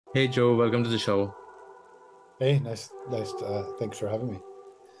Hey Joe, welcome to the show. Hey, nice. Thanks for having me.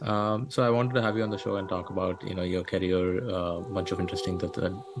 So I wanted to have you on the show and talk about, your career, bunch of interesting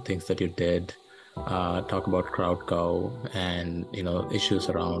things that you did. Talk about crowd cow and issues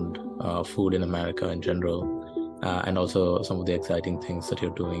around food in America in general, and also some of the exciting things that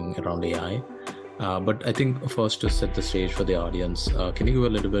you're doing around AI. But I think first to set the stage for the audience, can you give a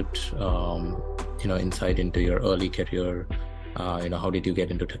little bit, insight into your early career? How did you get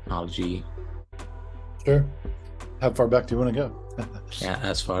into technology? Sure. How far back do you want to go? Yeah,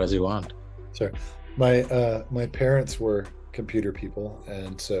 as far as you want. Sure. My parents were computer people,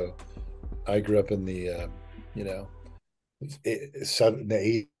 and so I grew up in you know, the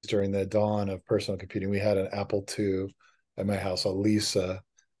 80s during the dawn of personal computing. We had an Apple II at my house, a Lisa.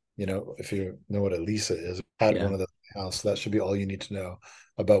 If you know what a Lisa is, I had Yeah. one of those in my house. That should be all you need to know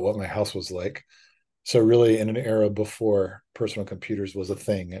about what my house was like. So really, in an era before personal computers was a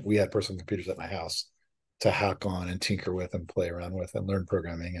thing, we had personal computers at my house to hack on and tinker with and play around with and learn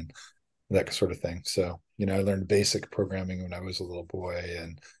programming and that sort of thing. So, I learned basic programming when I was a little boy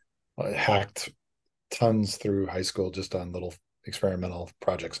and I hacked tons through high school just on little experimental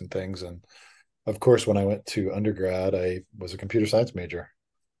projects and things. And of course, when I went to undergrad, I was a computer science major.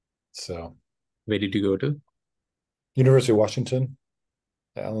 So, Where did you go to? University of Washington,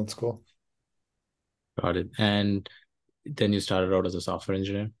 Allen School. Got it. And then you started out as a software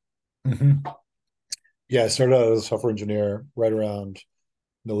engineer. Mm-hmm. Yeah, I started out as a software engineer right around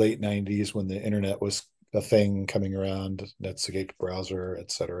the late 90s when the internet was a thing coming around, Netscape browser,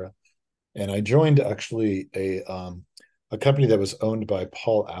 etc. And I joined actually a company that was owned by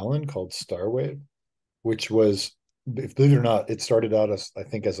Paul Allen called Starwave, which was, believe it or not, it started out as, I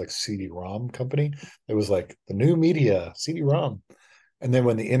think, as like CD-ROM company. It was like the new media, CD-ROM. And then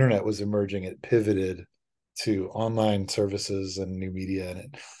when the internet was emerging, it pivoted to online services and new media.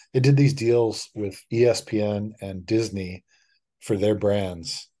 And it did these deals with ESPN and Disney for their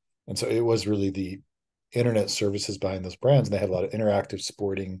brands. And so it was really the internet services behind those brands. And they had a lot of interactive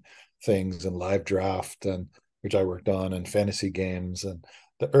sporting things and live draft, and which I worked on, and fantasy games and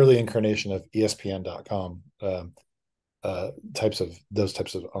the early incarnation of ESPN.com, types of those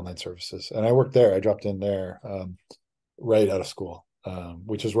types of online services. And I worked there. I dropped in there right out of school,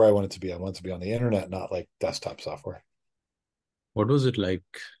 which is where I wanted to be. I wanted to be on the internet, not like desktop software. What was it like,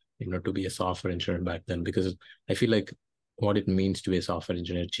 to be a software engineer back then? Because I feel like what it means to be a software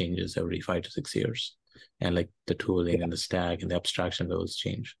engineer changes every 5 to 6 years. And like the tooling Yeah, and the stack and the abstraction levels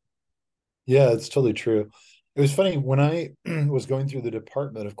change. yeah, it's totally true. It was funny when I was going through the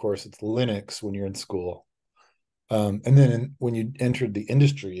department. Of course, it's Linux when you're in school. And then when you entered the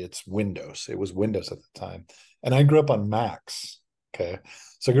industry, it's Windows. It was Windows at the time. And I grew up on Macs. Okay.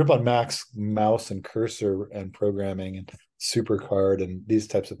 So I grew up on Macs, mouse and cursor and programming and supercard and these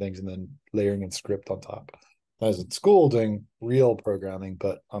types of things, and then layering and script on top. I was in school doing real programming,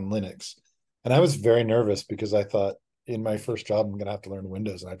 but on Linux. And I was very nervous because I thought in my first job, I'm going to have to learn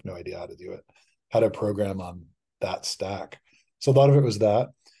Windows, and I have no idea how to do it, how to program on that stack. So a lot of it was that.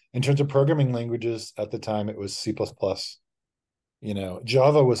 In terms of programming languages at the time, it was C++.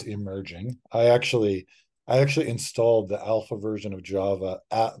 Java was emerging. I actually installed the alpha version of Java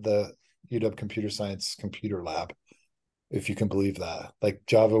at the UW Computer Science computer lab, if you can believe that. Like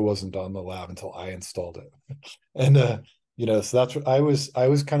Java wasn't on the lab until I installed it. And so that's what I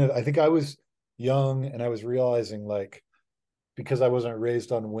was kind of, I think I was young, and I was realizing, like, because I wasn't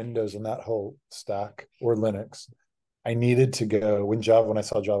raised on Windows and that whole stack or Linux, I needed to go when I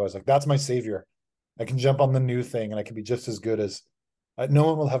saw Java, I was like, that's my savior. I can jump on the new thing and I can be just as good as no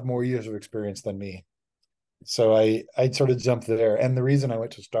one will have more years of experience than me. So I sort of jumped there. And the reason I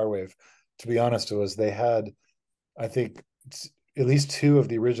went to Starwave, to be honest, was they had, I think, at least two of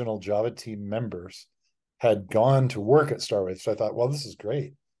the original Java team members had gone to work at Starwave. So I thought, well, this is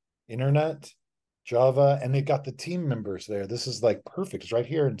great. Internet, Java, and they got the team members there. This is like perfect. It's right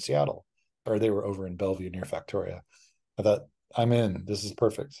here in Seattle, or they were over in Bellevue near Factoria. I thought, I'm in. This is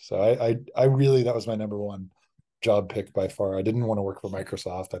perfect. So I really, that was my number one job pick by far. I didn't want to work for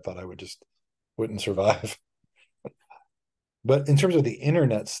Microsoft. I thought I would just wouldn't survive. But in terms of the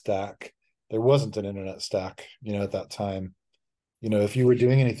internet stack, there wasn't an internet stack, at that time. If you were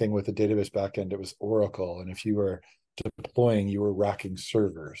doing anything with a database backend, it was Oracle. And if you were deploying, you were racking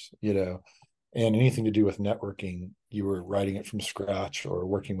servers. And anything to do with networking, you were writing it from scratch or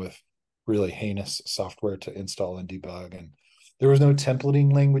working with really heinous software to install and debug. And there was no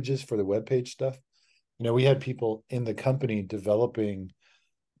templating languages for the web page stuff. We had people in the company developing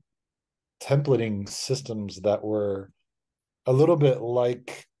templating systems that were a little bit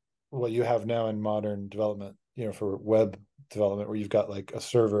like what you have now in modern development, for web development where you've got like a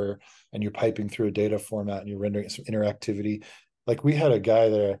server and you're piping through a data format and you're rendering some interactivity. Like we had a guy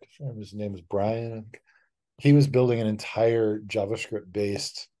there, I can't remember, his name was Brian. He was building an entire JavaScript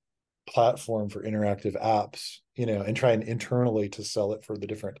based platform for interactive apps, and trying internally to sell it for the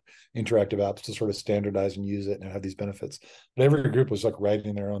different interactive apps to sort of standardize and use it and have these benefits. But every group was like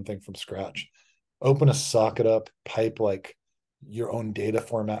writing their own thing from scratch. Open a socket up, pipe like your own data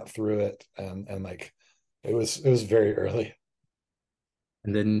format through it, and like it was very early.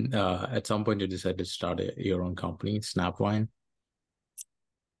 And then at some point, you decided to start your own company, Snapvine.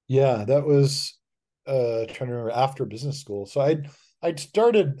 Yeah, that was trying to remember after business school. So I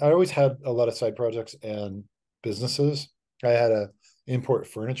always had a lot of side projects and businesses. I had a import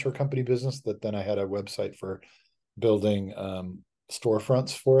furniture company business that then I had a website for building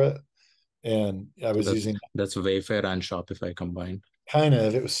storefronts for it. And I So was using that's Wayfair and Shopify combined. kind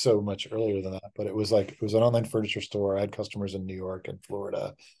of, it was so much earlier than that, but it was an online furniture store. I had customers in New York and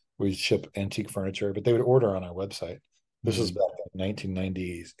Florida. We'd ship antique furniture, but they would order on our website. This was Mm. back in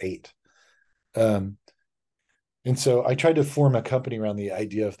 1998. Um, And so I tried to form a company around the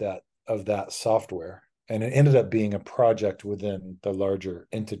idea of that software. And it ended up being a project within the larger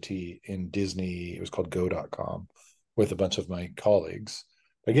entity in Disney. It was called go.com with a bunch of my colleagues.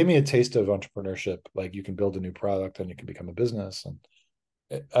 It gave me a taste of entrepreneurship. Like you can build a new product and it can become a business. And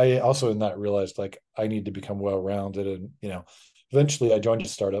I also in that realized like I need to become well-rounded. And, eventually I joined a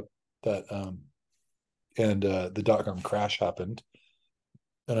startup that and the dot-com crash happened.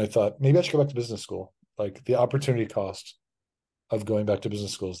 And I thought maybe I should go back to business school. Like the opportunity cost of going back to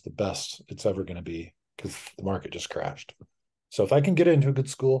business school is the best it's ever going to be because the market just crashed. So if I can get into a good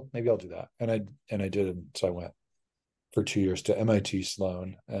school, maybe I'll do that. And I did. And so I went for 2 years to MIT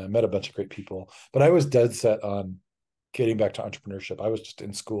Sloan, met a bunch of great people. But I was dead set on getting back to entrepreneurship. I was just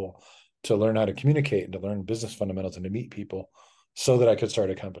in school to learn how to communicate and to learn business fundamentals and to meet people so that I could start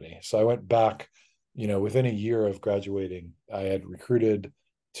a company. So I went back, within a year of graduating, I had recruited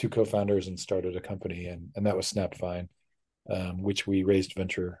two co-founders and started a company, and that was Snapvine, which we raised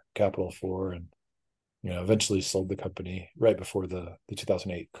venture capital for, and eventually sold the company right before the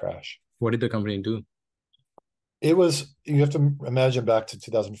 2008 crash. What did the company do? It was, you have to imagine back to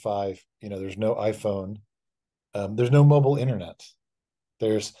 2005. There's no iPhone, there's no mobile internet.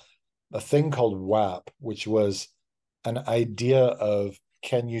 There's a thing called WAP, which was an idea of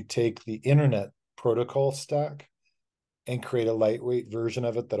can you take the internet protocol stack and create a lightweight version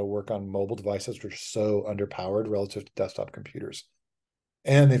of it that'll work on mobile devices, which are so underpowered relative to desktop computers.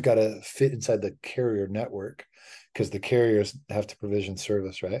 And they've got to fit inside the carrier network because the carriers have to provision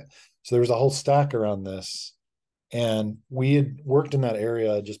service, right? So there was a whole stack around this. And we had worked in that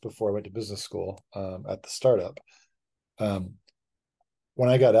area just before I went to business school at the startup. Um, when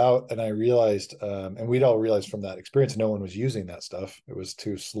I got out and I realized, and we'd all realized from that experience, no one was using that stuff. It was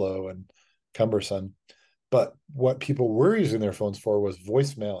too slow and cumbersome. But what people were using their phones for was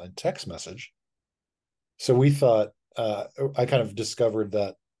voicemail and text message. So we thought, I kind of discovered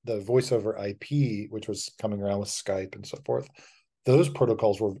that the voice over IP, which was coming around with Skype and so forth, those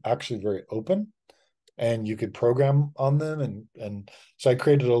protocols were actually very open and you could program on them. And so I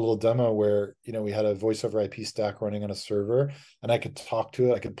created a little demo where, we had a voice over IP stack running on a server and I could talk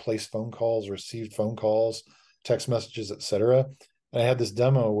to it. I could place phone calls, receive phone calls, text messages, etc. And I had this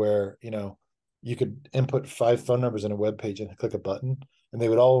demo where, you could input 5 phone numbers in a web page and click a button and they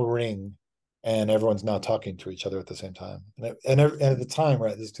would all ring and everyone's now talking to each other at the same time. And at the time,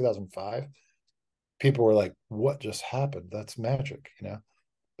 right, this is 2005, people were like, what just happened? That's magic.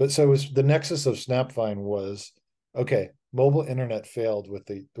 But so it was the nexus of Snapvine was, okay, mobile internet failed with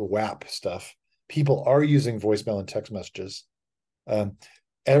the WAP stuff. People are using voicemail and text messages. Um,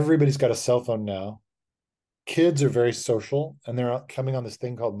 Everybody's got a cell phone now. Kids are very social and they're coming on this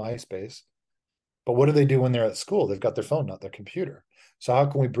thing called MySpace. But what do they do when they're at school? They've got their phone, not their computer. So how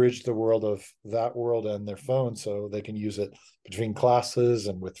can we bridge the world of that world and their phone so they can use it between classes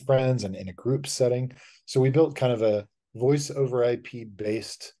and with friends and in a group setting? So we built kind of a voice over IP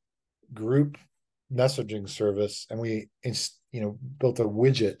based group messaging service, and we built a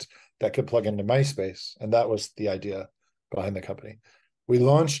widget that could plug into MySpace, and that was the idea behind the company. We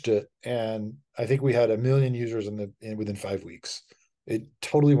launched it, and I think we had 1 million users within 5 weeks. It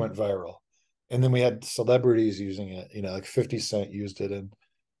totally went viral. And then we had celebrities using it, like 50 Cent used it, and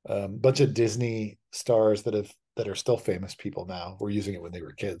a bunch of Disney stars that are still famous people now were using it when they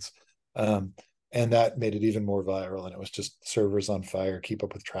were kids. And that made it even more viral. And it was just servers on fire, keep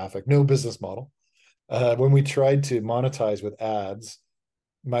up with traffic, no business model. When we tried to monetize with ads,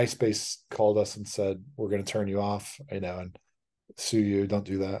 MySpace called us and said, we're going to turn you off, and sue you. Don't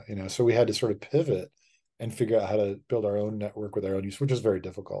do that. So we had to sort of pivot and figure out how to build our own network with our own use, which is very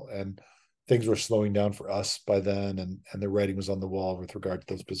difficult. And things were slowing down for us by then, and the writing was on the wall with regard to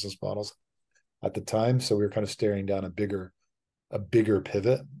those business models at the time. So we were kind of staring down a bigger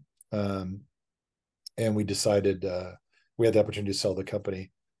pivot. And we decided we had the opportunity to sell the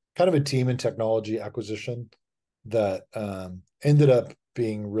company, kind of a team and technology acquisition that ended up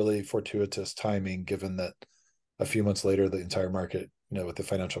being really fortuitous timing, given that a few months later the entire market, with the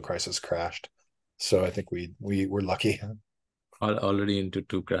financial crisis, crashed. So I think we were lucky. Already into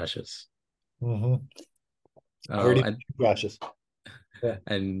two crashes. Mm-hmm. Oh, Already crashes. Yeah.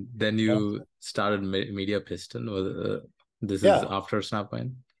 and then you started Media Piston. This is Yeah. after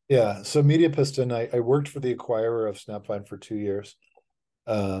Snapvine? Yeah. So Media Piston, I worked for the acquirer of Snapvine for 2 years.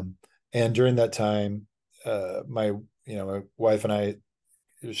 And during that time, my wife and I,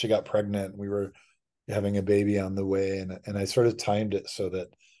 she got pregnant. We were having a baby on the way, and I sort of timed it so that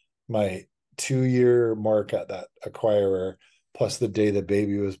my 2-year mark at that acquirer, plus the day the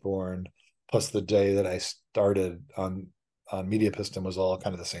baby was born, plus the day that I started on Media Piston, was all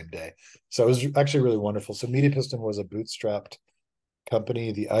kind of the same day. So it was actually really wonderful. So Media Piston was a bootstrapped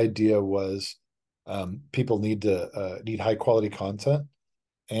company. The idea was people need high quality content,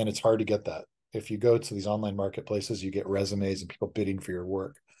 and it's hard to get that. If you go to these online marketplaces, you get resumes and people bidding for your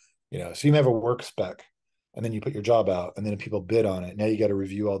work. So you may have a work spec, and then you put your job out, and then people bid on it. Now you got to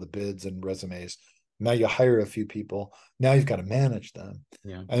review all the bids and resumes. Now you hire a few people. Now you've got to manage them.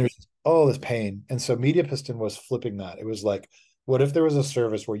 Yeah. And there's all this pain. And so Media Piston was flipping that. It was like, what if there was a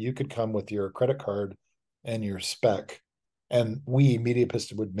service where you could come with your credit card and your spec, and we, Media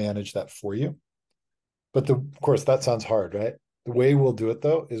Piston, would manage that for you? But of course, that sounds hard, right? The way we'll do it,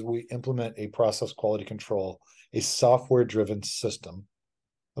 though, is we implement a process quality control, a software-driven system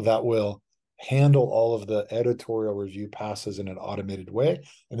that will handle all of the editorial review passes in an automated way,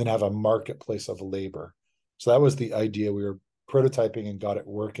 and then have a marketplace of labor. So that was the idea. We were prototyping and got it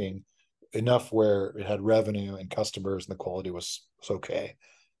working enough where it had revenue and customers, and the quality was okay.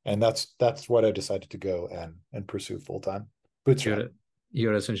 And that's what I decided to go and pursue full time. Bootstrap.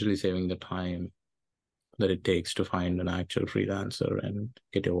 You're essentially saving the time that it takes to find an actual freelancer and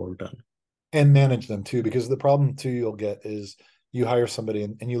get your work done. And manage them too, because the problem too you'll get is you hire somebody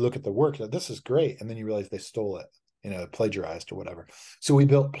and you look at the work, this is great, and then you realize they stole it, plagiarized or whatever. So we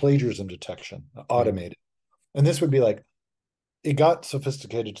built plagiarism detection, automated. And this would be like, it got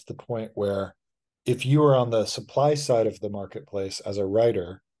sophisticated to the point where if you were on the supply side of the marketplace as a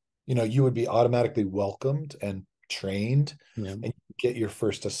writer, you would be automatically welcomed and trained, and get your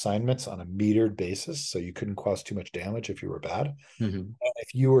first assignments on a metered basis, so you couldn't cause too much damage if you were bad. Mm-hmm.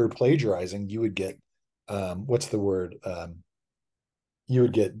 If you were plagiarizing, you would get what's the word? You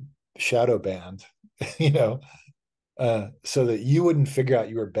would get shadow banned, so that you wouldn't figure out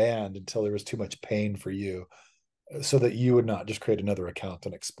you were banned until there was too much pain for you, so that you would not just create another account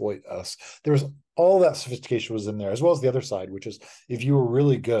and exploit us. There was all that sophistication was in there, as well as the other side, which is if you were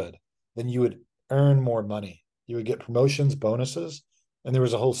really good, then you would earn more money. You would get promotions, bonuses, and there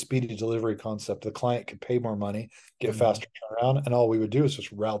was a whole speedy delivery concept. The client could pay more money, get faster turnaround, and all we would do is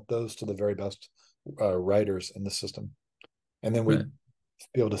just route those to the very best writers in the system. And then we'd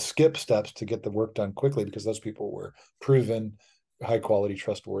be able to skip steps to get the work done quickly, because those people were proven high quality,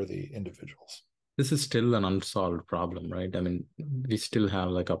 trustworthy individuals. This is still an unsolved problem, right? I mean, we still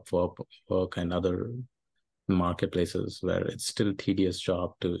have like Upwork and other marketplaces where it's still a tedious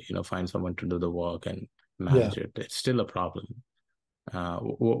job to find someone to do the work and manage it. It's still a problem.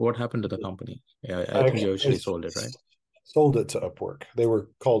 What happened to the company? Yeah, I think you actually sold it, right? Sold it to Upwork. They were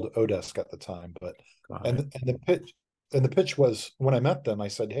called Odesk at the time, but and the pitch was, when I met them, I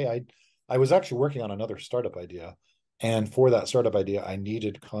said, hey, I was actually working on another startup idea, and for that startup idea, I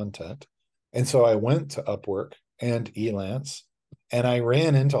needed content, and so I went to Upwork and Elance, and I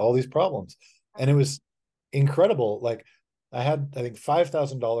ran into all these problems, and it was incredible. Like, I had, I think,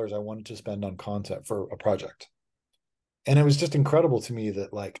 $5,000 I wanted to spend on content for a project. And it was just incredible to me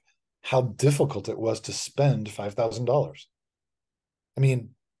that, like, how difficult it was to spend $5,000. I mean,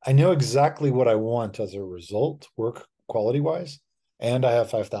 I know exactly what I want as a result, work quality wise, and I have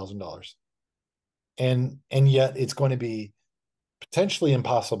 $5,000. And yet it's going to be potentially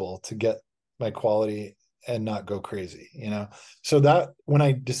impossible to get my quality and not go crazy, So that, when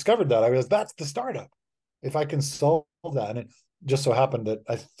I discovered that, I realized that's the startup. If I can solve that, and it just so happened that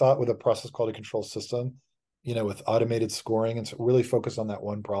I thought with a process quality control system, with automated scoring, and so really focus on that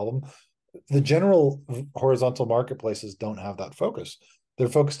one problem. The general horizontal marketplaces don't have that focus. They're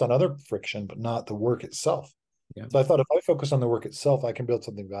focused on other friction, but not the work itself. Yeah. So I thought, if I focus on the work itself, I can build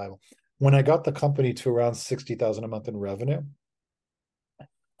something valuable. When I got the company to around 60,000 a month in revenue,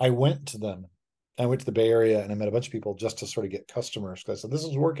 I went to them And I went to the Bay Area and I met a bunch of people just to sort of get customers because I said, this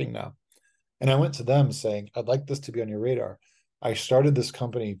is working now. And I went to them saying, I'd like this to be on your radar. I started this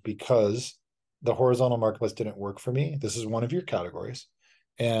company because the horizontal marketplace didn't work for me. This is one of your categories.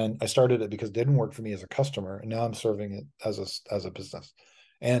 And I started it because it didn't work for me as a customer. And now I'm serving it as a business.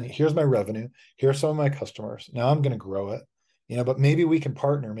 And here's my revenue. Here's some of my customers. Now I'm going to grow it, but maybe we can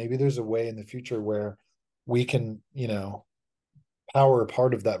partner. Maybe there's a way in the future where we can, power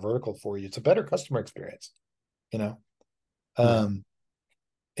part of that vertical for you. It's a better customer experience, you know. Yeah.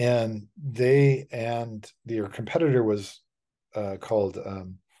 And their competitor was called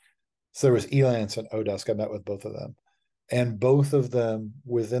so there was Elance and Odesk. I met with both of them, and both of them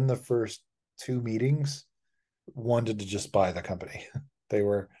within the first 2 meetings wanted to just buy the company. they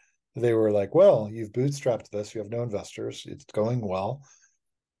were like, well, you've bootstrapped this, you have no investors, it's going well,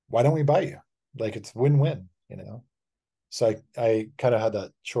 why don't we buy you? Like, it's win-win. So I kind of had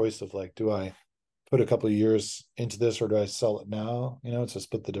that choice of like, do I put a couple of years into this or do I sell it now? It's a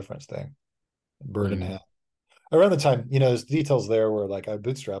split the difference thing, bird in Mm. hand. Around the time, there's details there where like I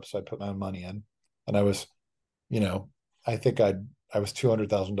bootstrapped, so I put my own money in, and I was, I think I was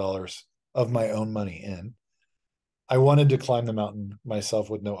 $200,000 of my own money in. I wanted to climb the mountain myself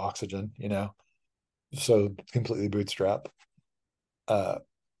with no oxygen, so completely bootstrap. Uh,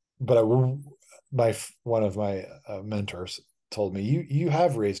 but one of my mentors told me, you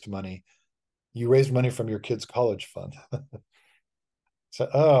have raised money. You raised money from your kid's college fund. So,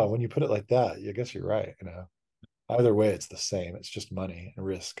 oh, when you put it like that, I guess you're right. Either way, it's the same. It's just money and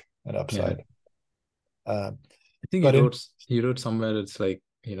risk and Yeah. upside. Um, I think but in you wrote somewhere it's like,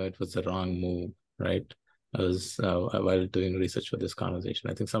 it was the wrong move, right? I was while doing research for this conversation.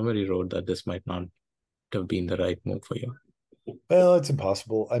 I think somewhere you wrote that this might not have been the right move for you. Well, it's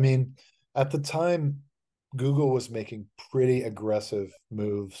impossible. I mean, at the time, Google was making pretty aggressive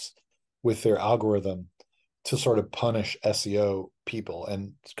moves with their algorithm to sort of punish SEO people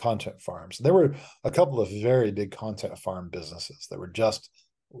and content farms. There were a couple of very big content farm businesses that were just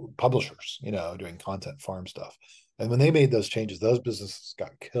publishers, doing content farm stuff. And when they made those changes, those businesses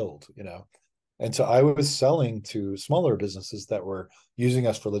got killed. And so I was selling to smaller businesses that were using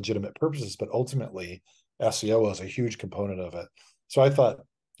us for legitimate purposes, but ultimately SEO was a huge component of it. So I thought,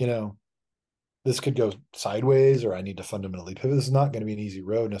 you know, this could go sideways or I need to fundamentally pivot. This is not going to be an easy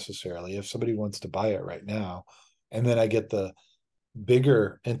road necessarily. If somebody wants to buy it right now, and then I get the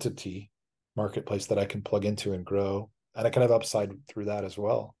bigger entity marketplace that I can plug into and grow, and I can have upside through that as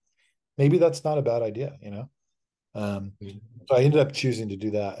well. Maybe that's not a bad idea. So I ended up choosing to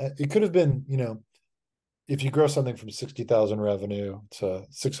do that. It could have been, if you grow something from 60,000 revenue to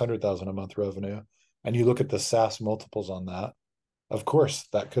 600,000 a month revenue, and you look at the SaaS multiples on that, of course,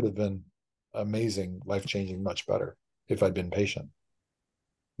 that could have been amazing, life-changing, much better if I'd been patient.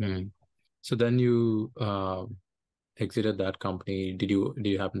 Mm. So then you exited that company. Do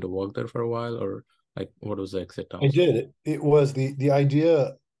you happen to work there for a while, or like what was the exit I terms? did. It was the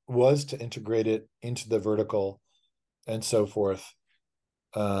idea was to integrate it into the vertical and so forth.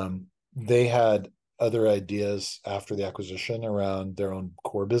 They had other ideas after the acquisition around their own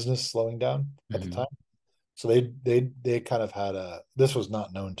core business slowing down at the Hmm. time. So they kind of had this was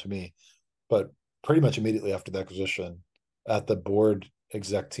not known to me, but pretty much immediately after the acquisition at the board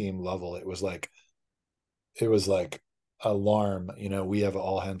exec team level, it was like alarm, we have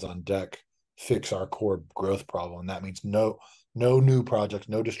all hands on deck, fix our core growth problem. That means no new projects,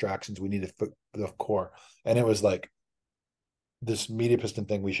 no distractions. We need to fix the core. And it was like this media piston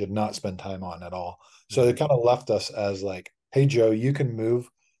thing we should not spend time on at all. So it kind of left us as like, hey Joe, you can move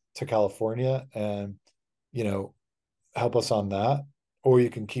to California and help us on that, or you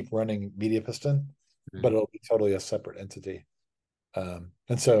can keep running media piston, but Hmm. it'll be totally a separate entity. And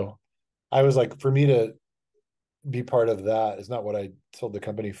so I was like, for me to be part of that is not what I sold the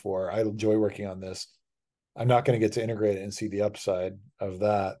company for. I enjoy working on this. I'm not going to get to integrate it and see the upside of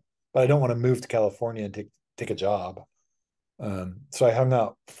that, but I don't want to move to California and take a job. So I hung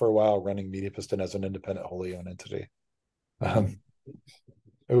out for a while running Media Piston as an independent, wholly owned entity. Um, Um,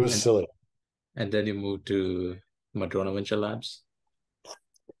 it was and silly. and then you moved to Madrona Venture Labs.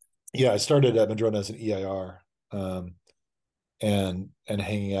 Yeah, I started at Madrona as an EIR, and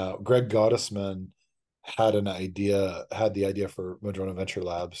hanging out. Greg Gottesman had the idea for Madrona Venture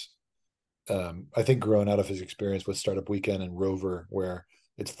Labs. I think growing out of his experience with Startup Weekend and Rover, where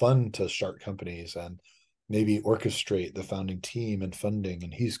it's fun to start companies and maybe orchestrate the founding team and funding,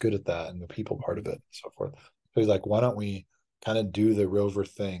 and he's good at that and the people part of it and so forth. So he's like, why don't we kind of do the Rover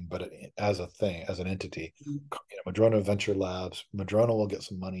thing, but as a thing, as an entity? Madrona Venture Labs, Madrona will get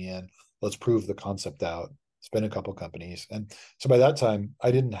some money in. Let's prove the concept out. spin a couple companies. And so by that time,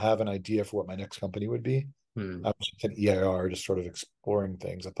 I didn't have an idea for what my next company would be. Hmm. I was just an EIR, just sort of exploring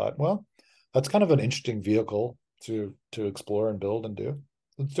things. I thought, well, that's kind of an interesting vehicle to explore and build and do.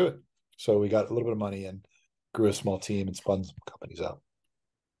 Let's do it. So we got a little bit of money and grew a small team and spun some companies out.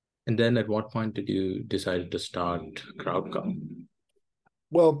 And then at what point did you decide to start CrowdCom?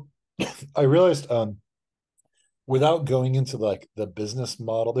 Well, I realized without going into like the business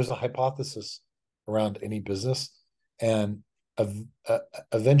model, there's a hypothesis around any business, and a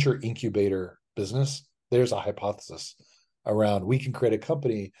venture incubator business, there's a hypothesis around we can create a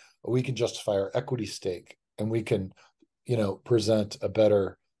company, we can justify our equity stake, and we can, present a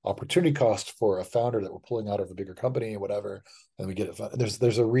better opportunity cost for a founder that we're pulling out of a bigger company or whatever, and we get it.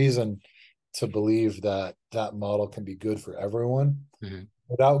 There's a reason to believe that that model can be good for everyone. Mm-hmm.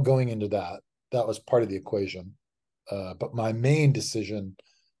 Without going into that, that was part of the equation. But my main decision,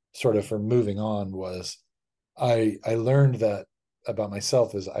 sort of for moving on, was I learned that about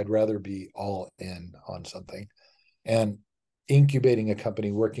myself is I'd rather be all in on something, and incubating a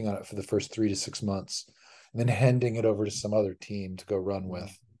company, working on it for the first 3 to 6 months, and then handing it over to some other team to go run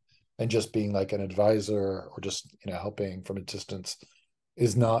with, and just being like an advisor or just helping from a distance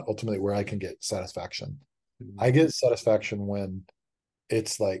is not ultimately where I can get satisfaction. Mm-hmm. I get satisfaction when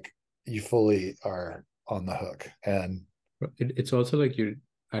it's like you fully are on the hook. And It's also like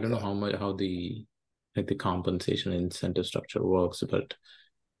I don't know yeah, how the like the compensation incentive structure works, but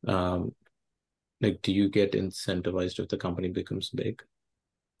um, like, do you get incentivized if the company becomes big?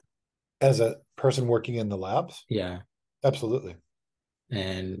 as a person working in the labs, Yeah. absolutely.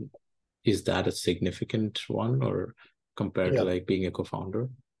 And is that a significant one or compared to Yeah. like being a co-founder?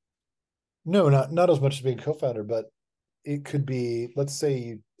 No, not as much as being co-founder, but it could be, let's say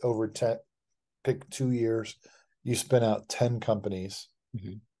you over 10, pick 2 years, you spin out 10 companies.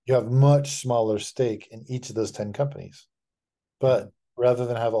 Mm-hmm. You have much smaller stake in each of those 10 companies. Mm-hmm. But rather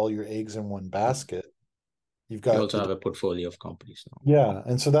than have all your eggs in one basket, you've You got also the, have a portfolio of companies now. yeah.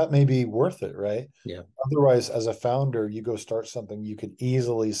 And so that may be worth it, right? Yeah. Otherwise, as a founder, you go start something, you could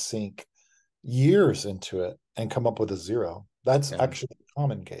easily sink years into it and come up with a zero. That's Yeah. actually a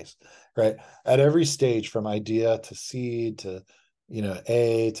common case, right? At every stage, from idea to seed to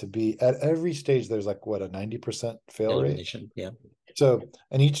A to B, at every stage there's like what, a 90% fail rate. Elimination. Yeah. So,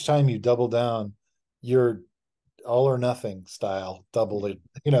 and each time you double down, you're all or nothing style, double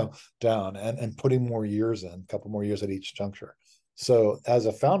Yeah. it, down and putting more years in, a couple more years at each juncture. So as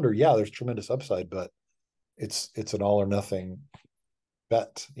a founder, yeah, there's tremendous upside, but it's an all or nothing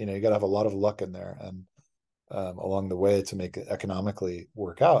bet. You got to have a lot of luck in there and along the way to make it economically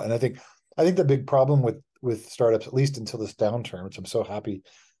work out. And I think the big problem with startups, at least until this downturn, which I'm so happy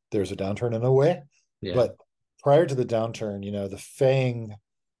there's a downturn in a way, Yeah. but prior to the downturn, the FANG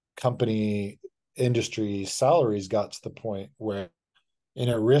company industry salaries got to the point where, in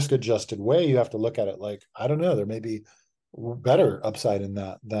a risk adjusted way, you have to look at it like, I don't know, there may be better upside in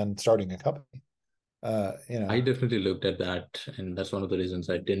that than starting a company. I definitely looked at that, and that's one of the reasons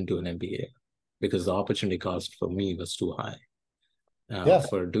I didn't do an MBA because the opportunity cost for me was too high Yeah,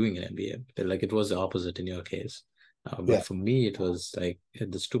 for doing an MBA. Like it was the opposite in your case, but yeah, for me it was like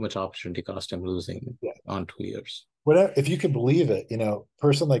there's too much opportunity cost I'm losing yeah. on 2 years. Whatever, if you can believe it,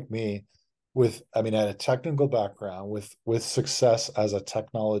 person like me with, I mean, I had a technical background with success as a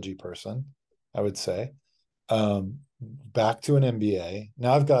technology person, I would say, back to an MBA.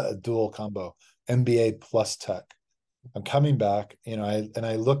 Now I've got a dual combo, MBA plus tech. I'm coming back,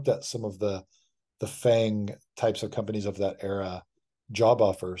 I looked at some of the FANG types of companies of that era, job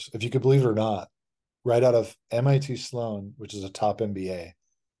offers, if you could believe it or not, right out of MIT Sloan, which is a top MBA,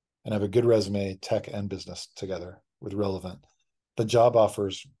 and have a good resume, tech and business together with relevant. The job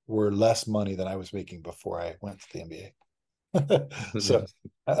offers were less money than I was making before I went to the MBA. So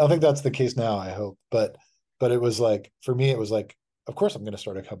I don't think that's the case now, I hope. But it was like, for me, it was like, of course I'm going to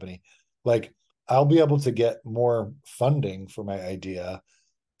start a company. Like, I'll be able to get more funding for my idea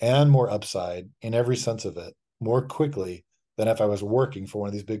and more upside in every sense of it more quickly than if I was working for one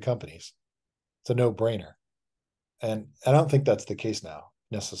of these big companies. It's a no-brainer. And I don't think that's the case now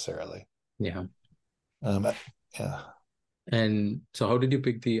necessarily. Yeah. Um, yeah. And so how did you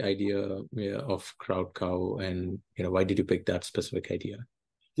pick the idea, yeah, of Crowd Cow, and why did you pick that specific idea?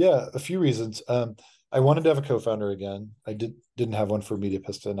 Yeah, a few reasons. I wanted to have a co-founder again. I didn't have one for Media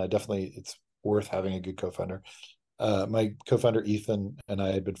Piston. It's worth having a good co-founder. My co-founder Ethan and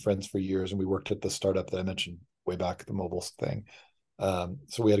I had been friends for years, and we worked at the startup that I mentioned way back, the mobile thing.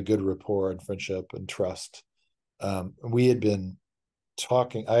 So we had a good rapport and friendship and trust. We had been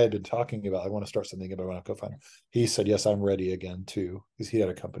talking. I had been talking about, I want to start something, but I want a co-founder. He said, yes, I'm ready again too, because he had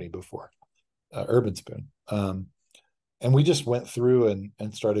a company before. Urban Spoon. And we just went through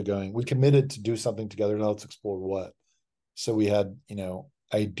and started going. We committed to do something together. Now let's explore what. So we had,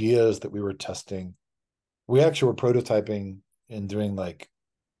 ideas that we were testing. We actually were prototyping and doing like,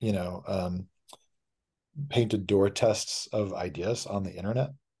 you know, painted door tests of ideas on the internet.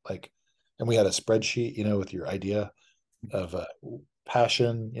 Like, and we had a spreadsheet, with your idea of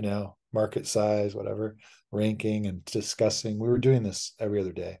passion, market size, whatever, ranking and discussing. We were doing this every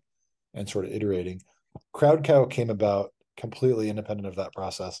other day and sort of iterating. CrowdCow came about completely independent of that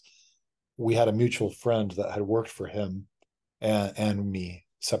process. We had a mutual friend that had worked for him and me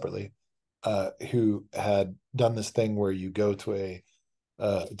separately, who had done this thing where you go to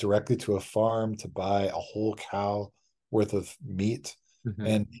directly to a farm to buy a whole cow worth of meat. Mm-hmm.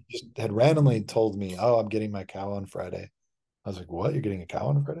 And he just had randomly told me, "Oh, I'm getting my cow on Friday." I was like, "What? You're getting a cow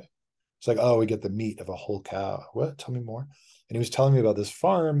on Friday?" It's like, "Oh, we get the meat of a whole cow." What? Tell me more. And he was telling me about this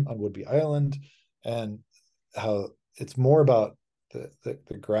farm on Woodby Island and how it's more about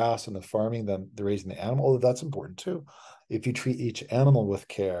the grass and the farming than the raising the animal. Although that's important too. If you treat each animal with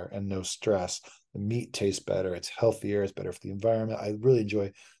care and no stress, the meat tastes better. It's healthier. It's better for the environment. I really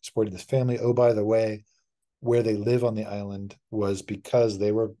enjoy supporting this family. Oh, by the way, where they live on the island was because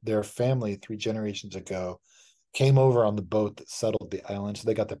their family 3 generations ago came over on the boat that settled the island. So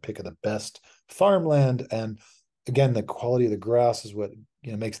they got the pick of the best farmland. And again, the quality of the grass is what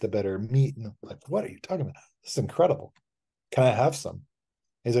makes the better meat. And I'm like, what are you talking about? This is incredible. Can I have some?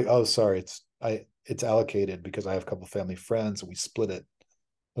 He's like, oh, sorry, it's allocated because I have a couple of family friends and we split it.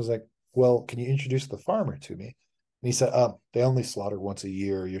 I was like, well, can you introduce the farmer to me? And he said, they only slaughter once a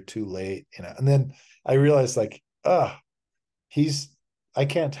year. You're too late, And then I realized like, he's, I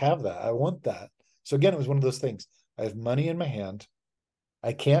can't have that. I want that. So again, it was one of those things. I have money in my hand.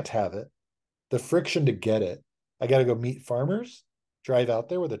 I can't have it. The friction to get it. I got to go meet farmers, drive out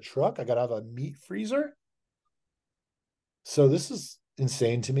there with a truck. I got to have a meat freezer. So this is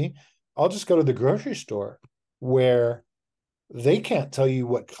insane to me. I'll just go to the grocery store where they can't tell you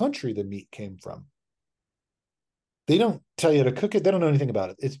what country the meat came from. They don't tell you how to cook it. They don't know anything about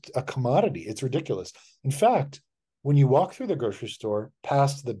it. It's a commodity. It's ridiculous. In fact, when you walk through the grocery store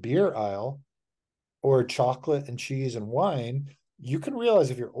past the beer aisle or chocolate and cheese and wine, you can realize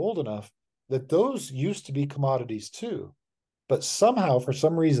if you're old enough that those used to be commodities too. But somehow, for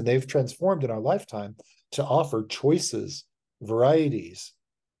some reason, they've transformed in our lifetime to offer choices, varieties,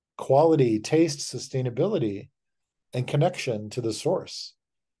 quality, taste, sustainability, and connection to the source,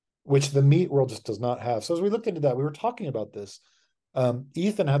 which the meat world just does not have. So as we looked into that, we were talking about this.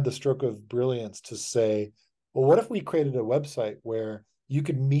 Ethan had the stroke of brilliance to say, well, what if we created a website where you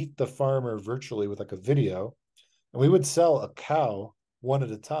could meet the farmer virtually with like a video, and we would sell a cow one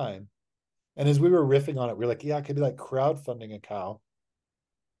at a time. And as we were riffing on it, we were like, yeah, I could be like crowdfunding a cow.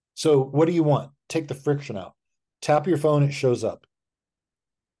 So what do you want? Take the friction out. Tap your phone, it shows up.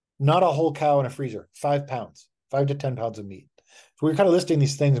 Not a whole cow in a freezer, 5 pounds, 5 to 10 pounds of meat. So we were kind of listing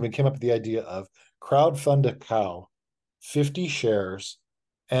these things and we came up with the idea of crowdfund a cow, 50 shares,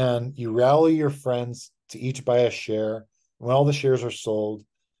 and you rally your friends to each buy a share. When all the shares are sold,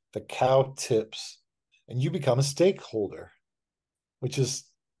 the cow tips and you become a stakeholder, which is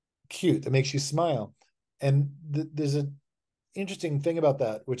cute. That makes you smile. And there's an interesting thing about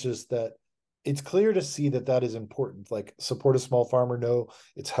that, which is that it's clear to see that that is important. Like support a small farmer. No,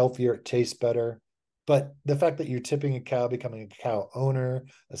 it's healthier. It tastes better. But the fact that you're tipping a cow, becoming a cow owner,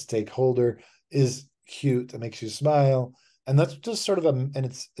 a stakeholder is cute. It makes you smile. And that's just sort of and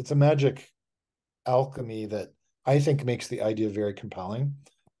it's a magic alchemy that I think makes the idea very compelling.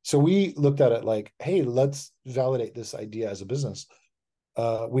 So we looked at it like, hey, let's validate this idea as a business.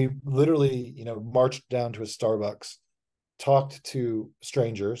 We literally, marched down to a Starbucks, talked to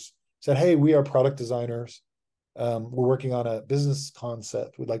strangers, said, hey, we are product designers. We're working on a business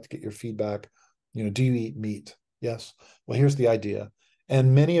concept. We'd like to get your feedback. Do you eat meat? Yes. Well, here's the idea.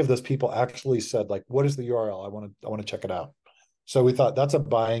 And many of those people actually said, like, what is the URL? I want to check it out. So we thought that's a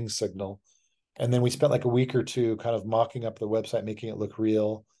buying signal. And then we spent like a week or two kind of mocking up the website, making it look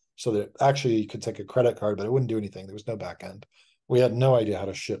real so that actually you could take a credit card, but it wouldn't do anything. There was no back end. We had no idea how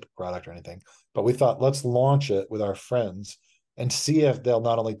to ship product or anything, but we thought, let's launch it with our friends and see if they'll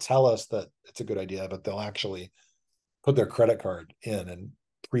not only tell us that it's a good idea, but they'll actually put their credit card in and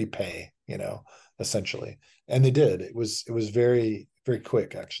prepay, essentially. And they did. It was very, very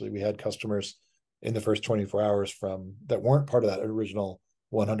quick, actually. We had customers in the first 24 hours from that weren't part of that original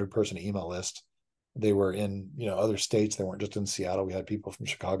 100-person email list. They were in, other states. They weren't just in Seattle. We had people from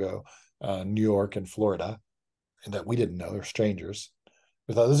Chicago, New York, and Florida, and that we didn't know. They're strangers.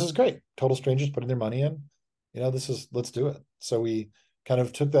 We thought this is great. Total strangers putting their money in. Let's do it. So we kind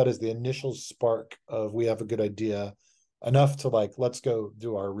of took that as the initial spark of we have a good idea, enough to like, let's go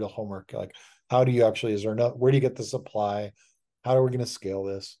do our real homework. Like, how do you actually, is there enough, where do you get the supply? How are we going to scale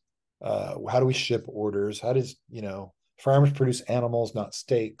this? How do we ship orders? How does, farmers produce animals, not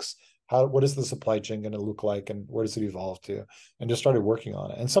steaks? What is the supply chain going to look like, and where does it evolve to? And just started working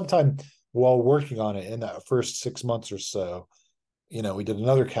on it. And sometime while working on it in that first 6 months or so, we did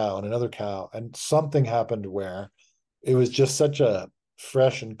another cow, and something happened where it was just such a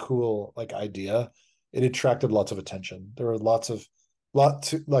fresh and cool like idea. It attracted lots of attention. There were lots of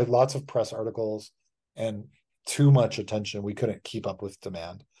press articles and too much attention. We couldn't keep up with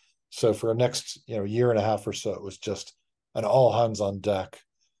demand. So for the next, year and a half or so, it was just an all hands on deck,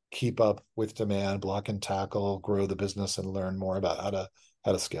 keep up with demand, block and tackle, grow the business, and learn more about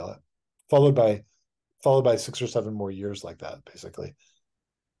how to scale it. Followed by 6 or 7 more years like that, basically.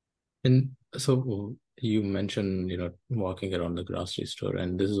 And so you mentioned, walking around the grocery store,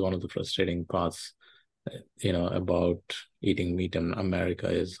 and this is one of the frustrating parts, about eating meat in America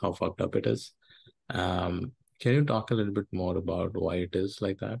is how fucked up it is. Can you talk a little bit more about why it is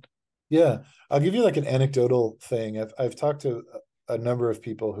like that? Yeah, I'll give you like an anecdotal thing. I've talked to a number of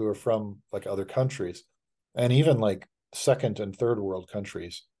people who are from like other countries, and even like second and third world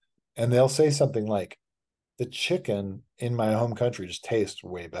countries, and they'll say something like, "The chicken in my home country just tastes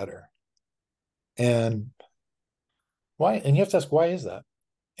way better." And why? And you have to ask, why is that?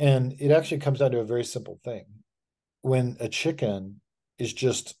 And it actually comes down to a very simple thing. When a chicken is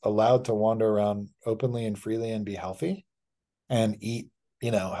just allowed to wander around openly and freely and be healthy and eat,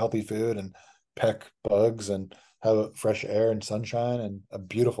 healthy food and peck bugs and have fresh air and sunshine and a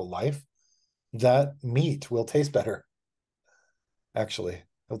beautiful life, that meat will taste better. Actually,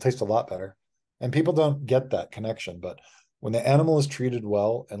 it'll taste a lot better. And people don't get that connection, but when the animal is treated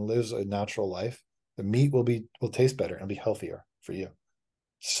well and lives a natural life, the meat will taste better and be healthier for you. I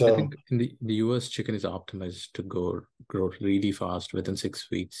So think in the US, chicken is optimized to grow really fast within 6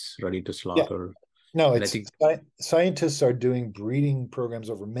 weeks, ready to yeah, slaughter. no, And I it's think scientists are doing breeding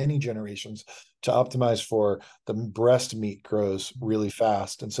programs over many generations to optimize for the breast meat grows really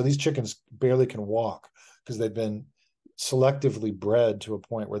fast. And so these chickens barely can walk because they've been selectively bred to a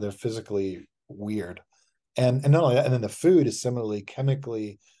point where they're physically weird. And not only that, and then the food is similarly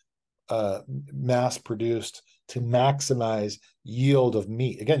chemically mass produced to maximize yield of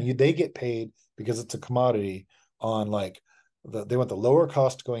meat. Again, they get paid because it's a commodity on like they want the lower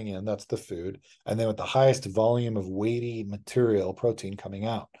cost going in, that's the food, and they want the highest volume of weighty material protein coming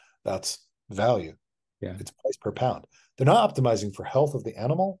out. That's value. yeah, It's price per pound. They're not optimizing for health of the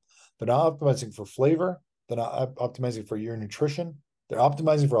animal. They're not optimizing for flavor. They're not optimizing for your nutrition. They're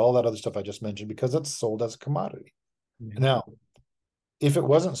optimizing for all that other stuff I just mentioned because it's sold as a commodity. yeah. Now, if it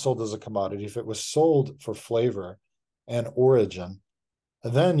wasn't sold as a commodity, if it was sold for flavor and origin,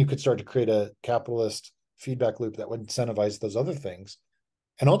 then you could start to create a capitalist feedback loop that would incentivize those other things.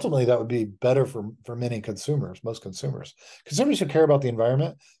 And ultimately, that would be better for many consumers, most consumers. Consumers who care about the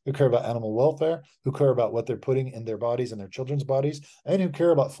environment, who care about animal welfare, who care about what they're putting in their bodies and their children's bodies, and who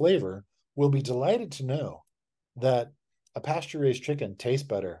care about flavor will be delighted to know that a pasture-raised chicken tastes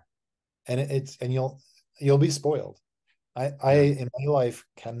better, and you'll be spoiled. I Yeah. in my life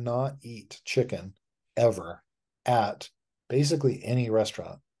cannot eat chicken ever at basically any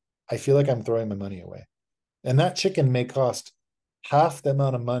restaurant. I feel like I'm throwing my money away. And that chicken may cost half the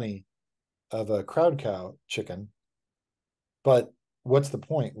amount of money of a crowd cow chicken, but what's the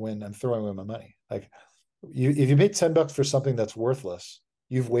point when I'm throwing away my money? Like if you paid $10 for something that's worthless,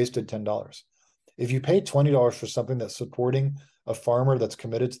 you've wasted $10. If you pay $20 for something that's supporting a farmer that's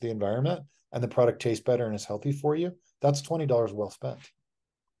committed to the environment and the product tastes better and is healthy for you, that's $20 well spent.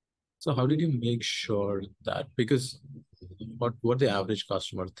 So how did you make sure that, because what the average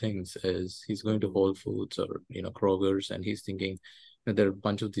customer thinks is he's going to Whole Foods or Kroger's, and he's thinking that there are a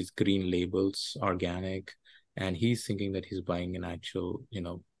bunch of these green labels, organic, and he's thinking that he's buying an actual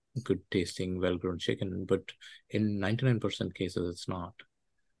good tasting, well grown chicken, but in 99% cases it's not,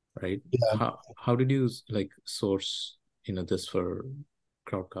 right? Yeah. How did you like source this for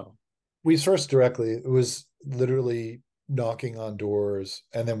crowd cow? We sourced directly. It was literally knocking on doors.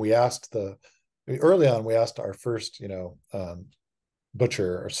 And then early on, we asked our first,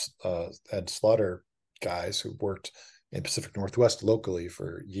 butcher and slaughter guys who worked in Pacific Northwest locally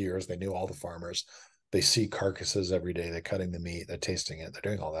for years. They knew all the farmers. They see carcasses every day. They're cutting the meat. They're tasting it. They're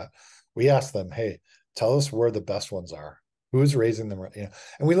doing all that. We asked them, hey, tell us where the best ones are. Who's raising them? And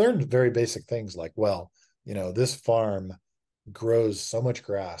we learned very basic things like, well, this farm grows so much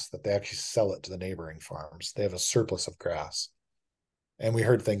grass that they actually sell it to the neighboring farms. They have a surplus of grass. And we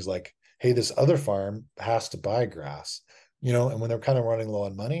heard things like, hey, this other farm has to buy grass. and when they're kind of running low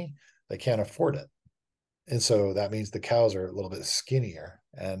on money, they can't afford it. And so that means the cows are a little bit skinnier.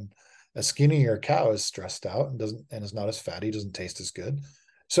 And a skinnier cow is stressed out and is not as fatty, doesn't taste as good.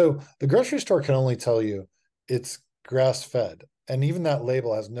 So the grocery store can only tell you it's grass fed. And even that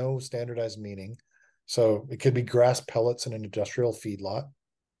label has no standardized meaning. So it could be grass pellets in an industrial feedlot,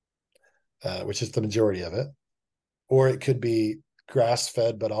 which is the majority of it, or it could be grass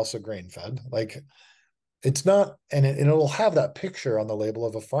fed, but also grain fed. Like it's not, and it'll have that picture on the label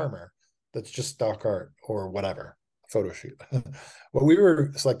of a farmer that's just stock art or whatever, photo shoot. What we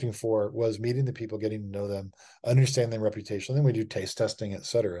were selecting for was meeting the people, getting to know them, understand their reputation. Then we do taste testing, et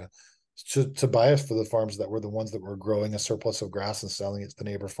cetera, to buy us for the farms that were the ones that were growing a surplus of grass and selling it to the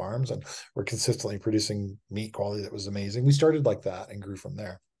neighbor farms and were consistently producing meat quality that was amazing. We started like that and grew from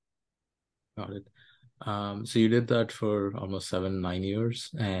there. Got it. So you did that for almost 7, 9 years,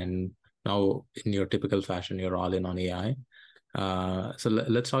 and now in your typical fashion, you're all in on AI. So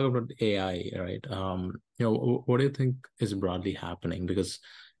let's talk about AI, right? What do you think is broadly happening? Because,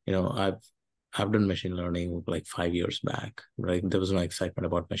 I've done machine learning like 5 years back, right? There was no excitement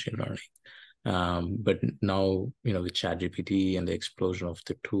about machine learning. But now, with ChatGPT and the explosion of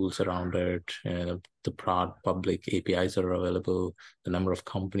the tools around it, the broad public APIs that are available, the number of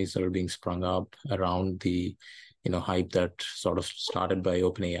companies that are being sprung up around the, hype that sort of started by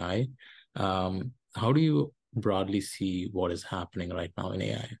OpenAI. How do you broadly see what is happening right now in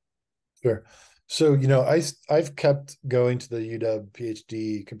AI? Sure. So, I've kept going to the UW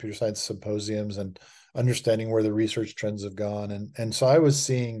PhD computer science symposiums and understanding where the research trends have gone. And so I was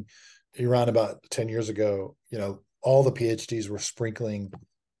seeing around about 10 years ago, all the PhDs were sprinkling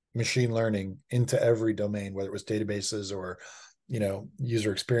machine learning into every domain, whether it was databases or,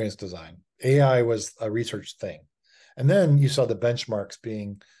 user experience design. AI was a research thing. And then you saw the benchmarks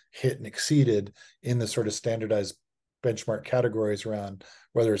being hit and exceeded in the sort of standardized benchmark categories around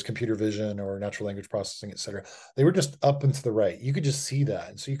whether it's computer vision or natural language processing, et cetera. They were just up and to the right. You could just see that.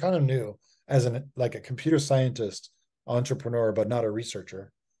 And so you kind of knew as like a computer scientist, entrepreneur, but not a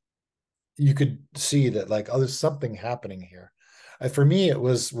researcher, you could see that like, oh, there's something happening here. For me, it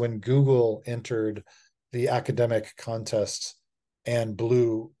was when Google entered the academic contests and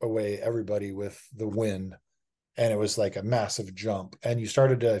blew away everybody with the win. And it was like a massive jump. And you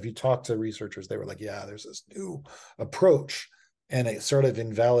started to, if you talk to researchers, they were like, yeah, there's this new approach. And it sort of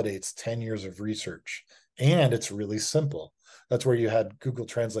invalidates 10 years of research. And it's really simple. That's where you had Google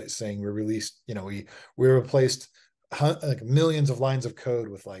Translate saying we released, we replaced like millions of lines of code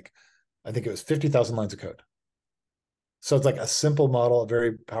with like, I think it was 50,000 lines of code. So it's like a simple model, a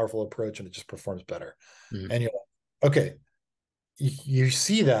very powerful approach, and it just performs better. Mm. And you're like, okay, you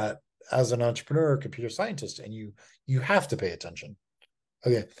see that as an entrepreneur, computer scientist, and you have to pay attention.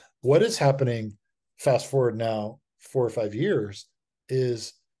 Okay, what is happening? Fast forward now 4 or 5 years,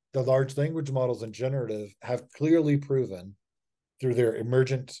 is the large language models and generative have clearly proven through their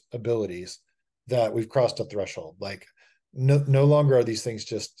emergent abilities that we've crossed a threshold. Like no longer are these things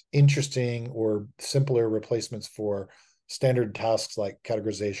just interesting or simpler replacements for standard tasks like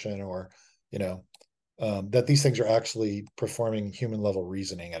categorization or that these things are actually performing human level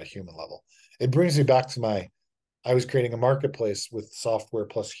reasoning at a human level. It brings me back to I was creating a marketplace with software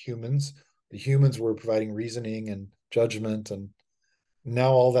plus humans. The humans were providing reasoning and judgment, and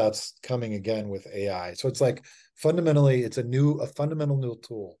now all that's coming again with AI. So it's like fundamentally, it's a fundamental new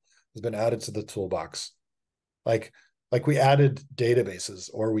tool has been added to the toolbox. Like we added databases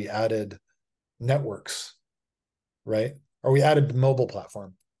or we added networks, right? Or we added the mobile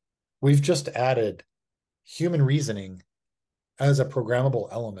platform. We've just added human reasoning as a programmable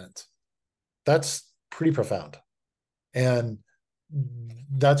element. That's pretty profound. And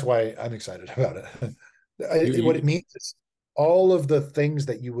that's why I'm excited about it. What it means is all of the things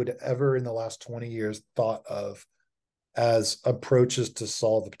that you would ever in the last 20 years thought of as approaches to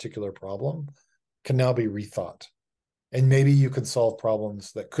solve a particular problem can now be rethought. And maybe you can solve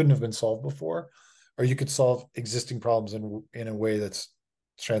problems that couldn't have been solved before, or you could solve existing problems in a way that's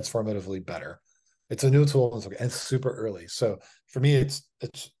transformatively better. It's a new tool and it's super early. So for me, it's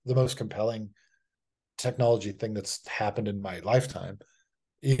the most compelling technology thing that's happened in my lifetime,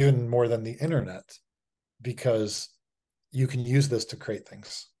 even more than the internet, because you can use this to create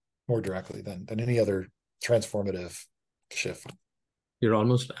things more directly than any other transformative shift. You're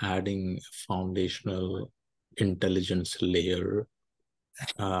almost adding foundational intelligence layer.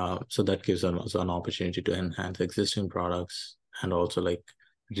 So that gives us an opportunity to enhance existing products and also like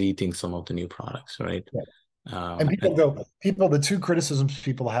rethink some of the new products, right? Yeah. And the two criticisms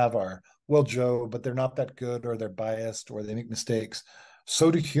people have are, well, Joe, but they're not that good, or they're biased, or they make mistakes. So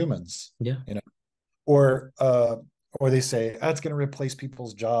do humans, yeah. Or or they say that's going to replace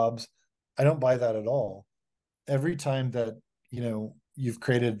people's jobs. I don't buy that at all. Every time that you've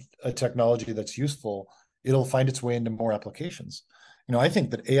created a technology that's useful, it'll find its way into more applications. I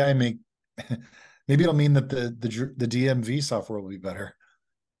think that AI may maybe it'll mean that the DMV software will be better.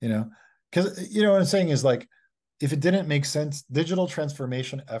 Because what I'm saying is like, if it didn't make sense, digital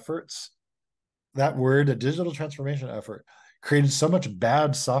transformation efforts, that word, a digital transformation effort, created so much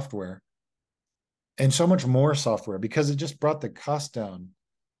bad software and so much more software because it just brought the cost down.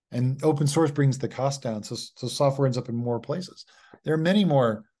 And open source brings the cost down, so software ends up in more places. There are many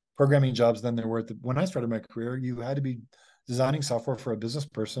more programming jobs than there were when I started my career. You had to be designing software for a business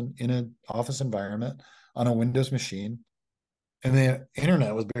person in an office environment on a Windows machine, and the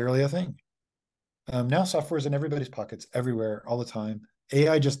internet was barely a thing. Now software is in everybody's pockets, everywhere, all the time.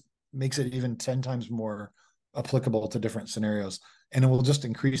 AI just makes it even 10 times more applicable to different scenarios, and it will just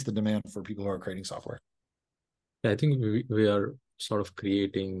increase the demand for people who are creating software. I think we are sort of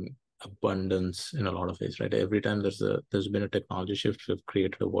creating abundance in a lot of ways, right? Every time there's been a technology shift, we've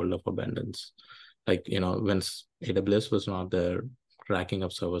created a world of abundance. Like, when AWS was not there, racking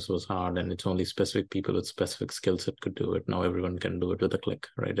up servers was hard, and it's only specific people with specific skills that could do it. Now everyone can do it with a click,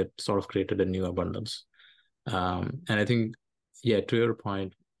 right? It sort of created a new abundance. And I think, yeah, to your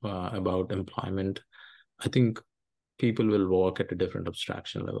point about employment, I think people will work at a different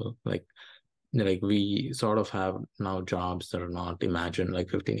abstraction level. Like we sort of have now jobs that are not imagined like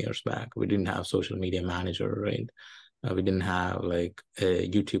 15 years back. We didn't have social media manager, right? We didn't have like a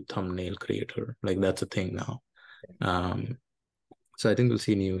YouTube thumbnail creator. Like that's a thing now. So I think we'll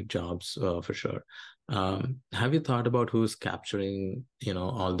see new jobs for sure. Have you thought about who's capturing,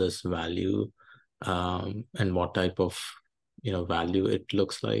 all this value, and what type of, value it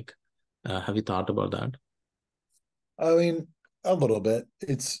looks like? Have you thought about that? I mean, a little bit.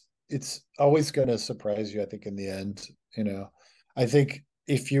 It's always going to surprise you, I think, in the end. I think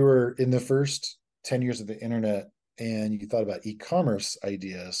if you were in the first 10 years of the internet and you thought about e-commerce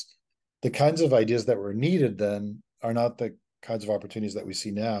ideas, the kinds of ideas that were needed then are not the kinds of opportunities that we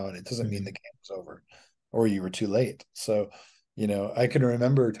see now. And it doesn't mean the game was over or you were too late. So, I can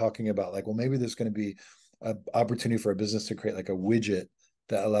remember talking about like, well, maybe there's going to be an opportunity for a business to create like a widget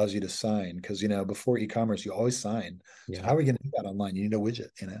that allows you to sign. Because, before e-commerce, you always sign. So Yeah. how are we going to do that online? You need a widget,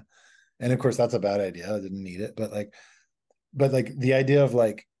 And of course, that's a bad idea. I didn't need it. But like the idea of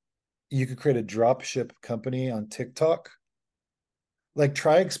like, you could create a drop ship company on TikTok. Like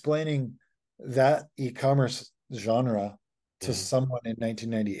try explaining that e-commerce genre to Yeah. someone in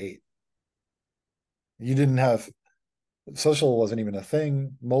 1998. You didn't have social wasn't even a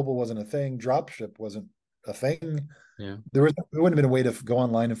thing, mobile wasn't a thing, dropship wasn't a thing. Yeah. There wouldn't have been a way to go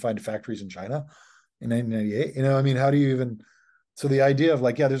online and find factories in China in 1998. I mean, how do you even so the idea of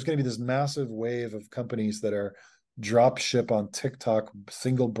like, yeah, there's going to be this massive wave of companies that are drop ship on TikTok,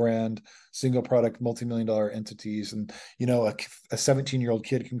 single brand, single product, multi-million-dollar entities. And, a 17-year-old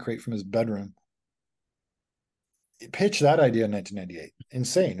kid can create from his bedroom. Pitch that idea in 1998.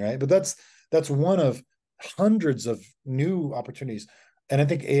 Insane, right? But that's one of hundreds of new opportunities. And I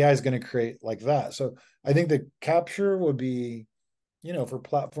think AI is going to create like that. So I think the capture would be, for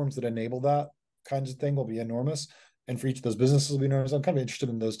platforms that enable that kinds of thing will be enormous. And for each of those businesses will be enormous. I'm kind of interested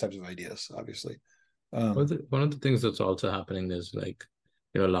in those types of ideas, obviously. One of the things that's also happening is like,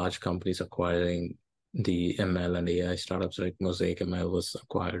 large companies acquiring the ML and AI startups, like Mosaic ML was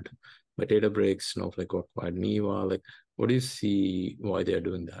acquired by Databricks, Snowflake acquired Neva. Like, what do you see why they're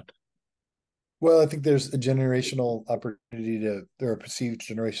doing that? Well, I think there's a generational opportunity there are perceived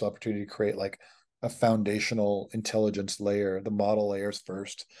generational opportunity to create like a foundational intelligence layer, the model layers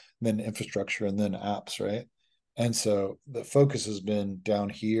first, then infrastructure, and then apps, right? And so the focus has been down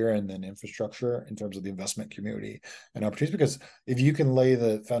here and then infrastructure in terms of the investment community and opportunities. Because if you can lay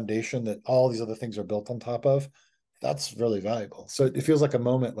the foundation that all these other things are built on top of, that's really valuable. So it feels like a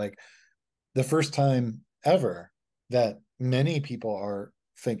moment like the first time ever that many people are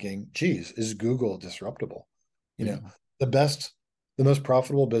thinking, geez, is Google disruptable? You know, Yeah. the best, the most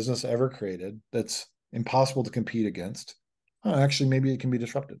profitable business ever created that's impossible to compete against. Oh, actually, maybe it can be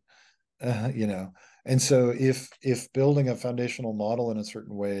disrupted. You know, and so if building a foundational model in a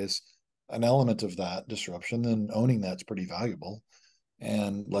certain way is an element of that disruption, then owning that's pretty valuable.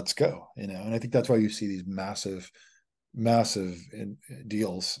 And let's go, And I think that's why you see these massive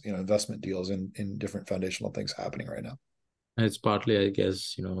deals, investment deals in different foundational things happening right now. And it's partly, I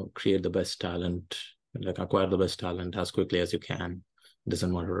guess, create the best talent, like acquire the best talent as quickly as you can. It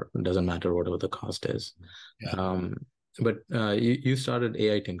doesn't matter whatever the cost is. Yeah. Um, but you started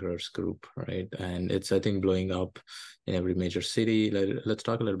AI Tinkerers group, right? And it's, I think, blowing up in every major city. Let's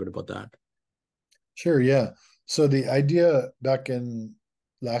talk a little bit about that. Sure. Yeah. So the idea back in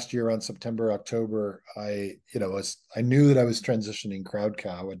last year around September, October, I knew that I was transitioning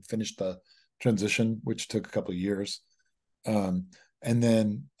CrowdCow and finished the transition, which took a couple of years. Um, and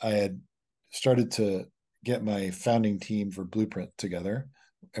then I had started to get my founding team for Blueprint together,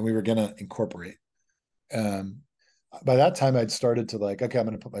 and we were gonna incorporate. Um, by that time, I'd started to like, okay, I'm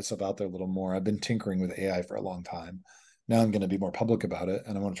going to put myself out there a little more. I've been tinkering with AI for a long time. Now I'm going to be more public about it,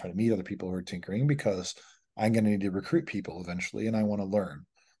 and I want to try to meet other people who are tinkering because I'm going to need to recruit people eventually, and I want to learn.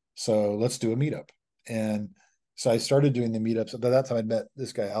 So let's do a meetup. And so I started doing the meetups. By that time, I'd met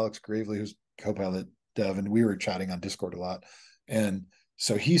this guy Alex Gravely, who's Copilot dev, and we were chatting on Discord a lot. And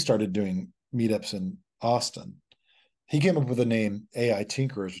so he started doing meetups in Austin. He came up with the name AI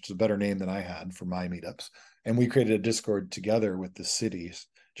Tinkerers, which is a better name than I had for my meetups. And we created a Discord together with the cities,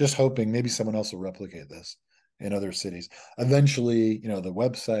 just hoping maybe someone else will replicate this in other cities. Eventually, the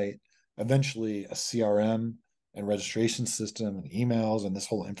website, eventually a CRM and registration system and emails and this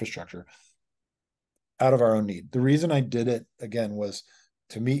whole infrastructure out of our own need. The reason I did it again was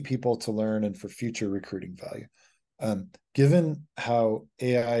to meet people, to learn, and for future recruiting value. Given how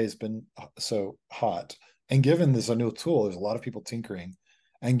AI has been so hot, and given this a new tool, there's a lot of people tinkering,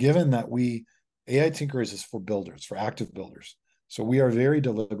 and given that AI Tinkerers is for builders, for active builders. So we are very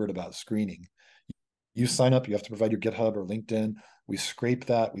deliberate about screening. You sign up, you have to provide your GitHub or LinkedIn. We scrape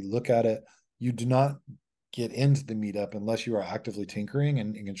that, we look at it. You do not get into the meetup unless you are actively tinkering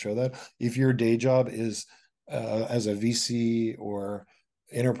and you can show that. If your day job is as a VC or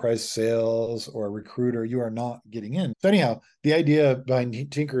enterprise sales or a recruiter, you are not getting in. So anyhow, the idea behind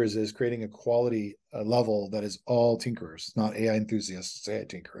Tinkerers is creating a quality level that is all tinkerers. It's not AI enthusiasts, it's AI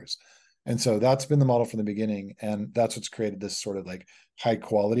tinkerers. And so that's been the model from the beginning. And that's what's created this sort of like high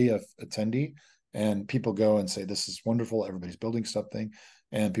quality of attendee. And people go and say, this is wonderful. Everybody's building something.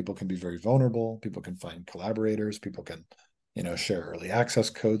 And people can be very vulnerable. People can find collaborators. People can, share early access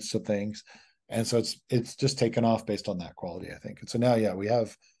codes to things. And so it's just taken off based on that quality, I think. And so now, yeah, we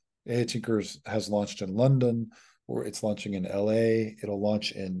have AI Tinkers has launched in London, or it's launching in LA. It'll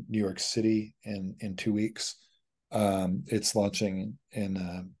launch in New York City in 2 weeks. It's launching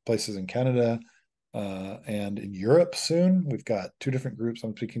in places in Canada and in Europe soon. We've got two different groups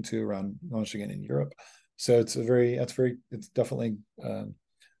I'm speaking to around launching it in Europe. So it's definitely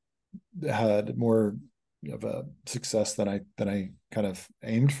had more of a success than I kind of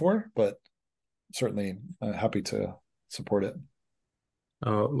aimed for, but certainly happy to support it.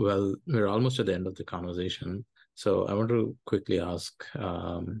 Well, we're almost at the end of the conversation. So I want to quickly ask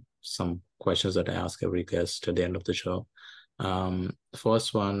some questions that I ask every guest at the end of the show.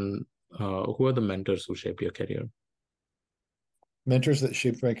 First one, who are the mentors who shaped your career? Mentors that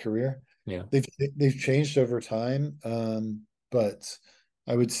shaped my career, Yeah. they've changed over time, but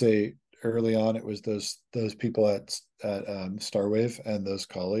I would say early on it was those people at Starwave and those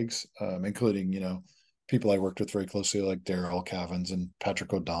colleagues, including people I worked with very closely like Daryl Cavins and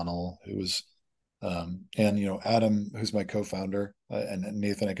Patrick O'Donnell, who was and Adam, who's my co-founder, and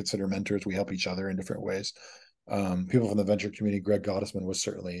Nathan I consider mentors. We help each other in different ways. People from the venture community, Greg Gottesman was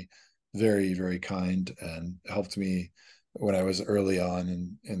certainly very, very kind and helped me when I was early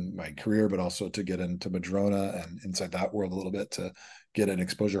on in my career, but also to get into Madrona and inside that world a little bit to get an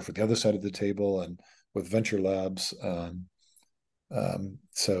exposure for the other side of the table and with Venture Labs.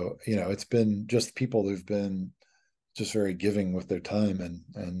 So it's been just people who've been just very giving with their time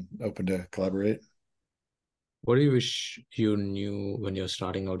and open to collaborate. What do you wish you knew when you're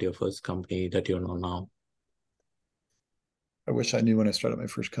starting out your first company that you know now? I wish I knew when I started my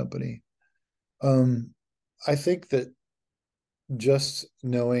first company. Um, I think that just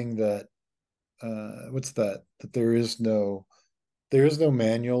knowing that what's that? That there is no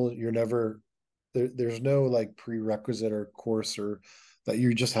manual. You're never there's no like prerequisite or course or that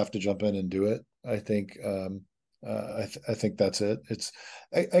you just have to jump in and do it. I think I think that's it.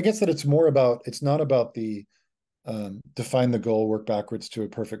 I guess that it's not about the define the goal, work backwards to a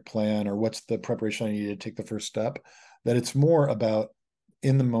perfect plan, or what's the preparation I need to take the first step. That it's more about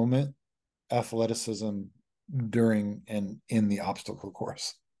in the moment athleticism during and in the obstacle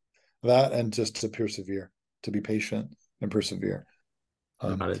course. That and just to persevere, to be patient and persevere.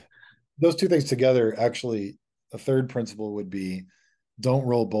 Um, Got it. those two things together, actually, a third principle would be don't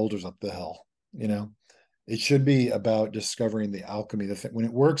roll boulders up the hill. It should be about discovering the alchemy. When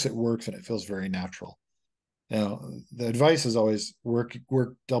it works, and it feels very natural. Now, the advice is always work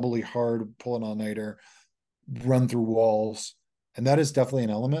doubly hard, pull an all-nighter, run through walls, and that is definitely an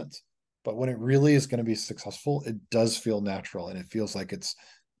element. But when it really is going to be successful, it does feel natural, and it feels like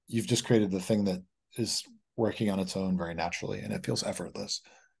you've just created the thing that is working on its own very naturally, and it feels effortless.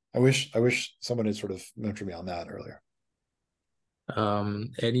 I wish someone had sort of mentored me on that earlier.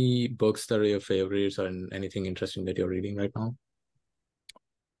 Any books that are your favorites or anything interesting that you're reading right now?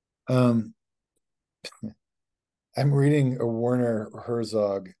 Um, I'm reading a Werner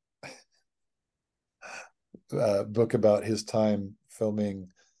Herzog book about his time filming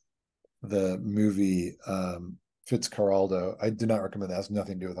the movie Fitzcarraldo. I do not recommend that. It has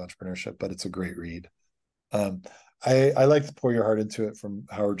nothing to do with entrepreneurship, but it's a great read. Um, I like to pour your heart into it from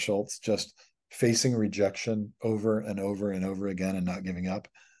Howard Schultz, just facing rejection over and over and over again and not giving up.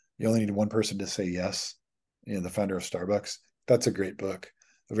 You only need one person to say yes. The founder of Starbucks. That's a great book.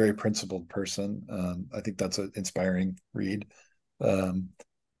 A very principled person. I think that's an inspiring read. Um,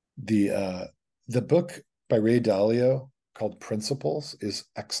 the uh, the book by Ray Dalio called Principles is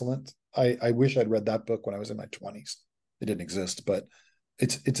excellent. I wish I'd read that book when I was in my 20s. It didn't exist, but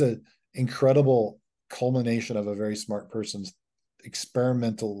it's a incredible culmination of a very smart person's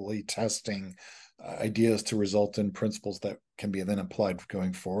experimentally testing ideas to result in principles that can be then applied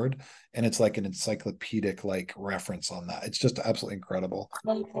going forward. And it's like an encyclopedic like reference on that. It's just absolutely incredible.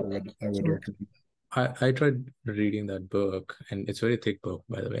 I would So recommend. I tried reading that book, and it's a very thick book,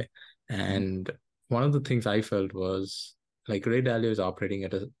 by the way. Mhm. And one of the things I felt was like Ray Dalio is operating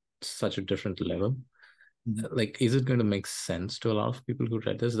at such a different level. Mhm. Like, is it going to make sense to a lot of people who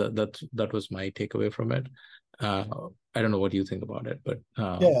read this? That was my takeaway from it. I don't know what you think about it, but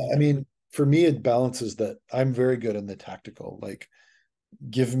Yeah, I mean, for me, it balances that I'm very good in the tactical. Like,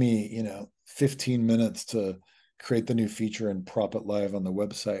 give me, 15 minutes to create the new feature and prop it live on the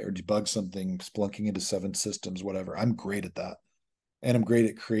website or debug something, splunking into 7 systems, whatever. I'm great at that. And I'm great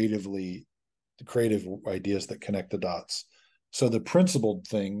at creative ideas that connect the dots. So the principled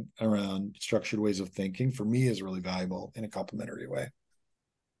thing around structured ways of thinking for me is really valuable in a complementary way.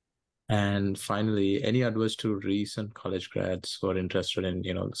 and finally, any advice to recent college grads who are interested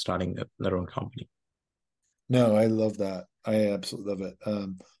in, starting their own company? No, I love that. I absolutely love it.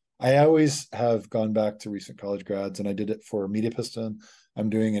 I always have gone back to recent college grads, and I did it for Media Piston. I'm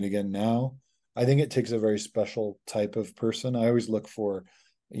doing it again now. I think it takes a very special type of person. I always look for,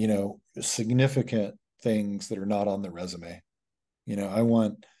 significant things that are not on the resume. I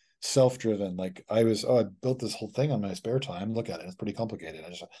want self-driven. Like I built this whole thing on my spare time. Look at it. It's pretty complicated. I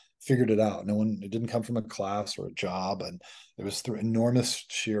just figured it out. It didn't come from a class or a job. And it was through enormous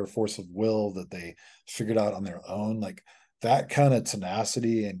sheer force of will that they figured out on their own. Like that kind of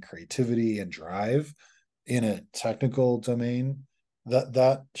tenacity and creativity and drive in a technical domain,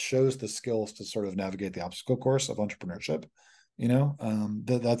 that shows the skills to sort of navigate the obstacle course of entrepreneurship.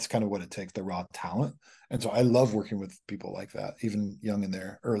 That's kind of what it takes, the raw talent. And so I love working with people like that, even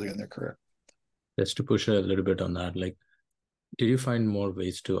early in their career. Just to push a little bit on that, like, did you find more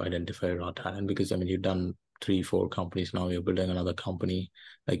ways to identify raw talent? Because I mean, you've done three, four companies now, you're building another company.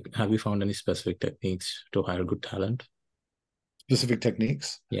 Like, have you found any specific techniques to hire good talent? Specific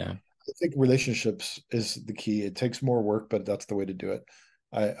techniques. Yeah. I think relationships is the key. It takes more work, but that's the way to do it.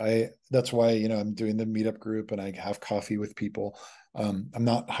 I that's why I'm doing the meetup group and I have coffee with people. I'm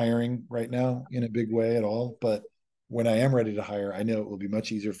not hiring right now in a big way at all, but when I am ready to hire, I know it will be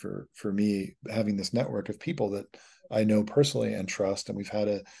much easier for me having this network of people that I know personally and trust, and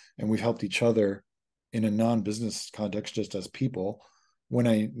we've helped each other in a non-business context just as people. When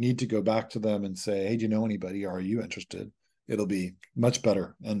I need to go back to them and say, "Hey, do you know anybody? Are you interested?" It'll be much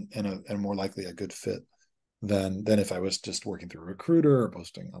better and more likely a good fit than if I was just working through a recruiter or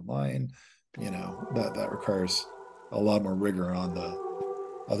posting online. That requires a lot more rigor on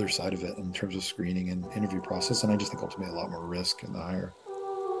the other side of it in terms of screening and interview process. And I just think ultimately a lot more risk in the hire.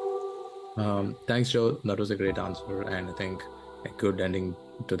 Thanks, Joe. That was a great answer, and I think a good ending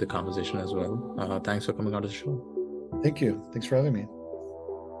to the conversation as well. Thanks for coming on to the show. Thank you. Thanks for having me.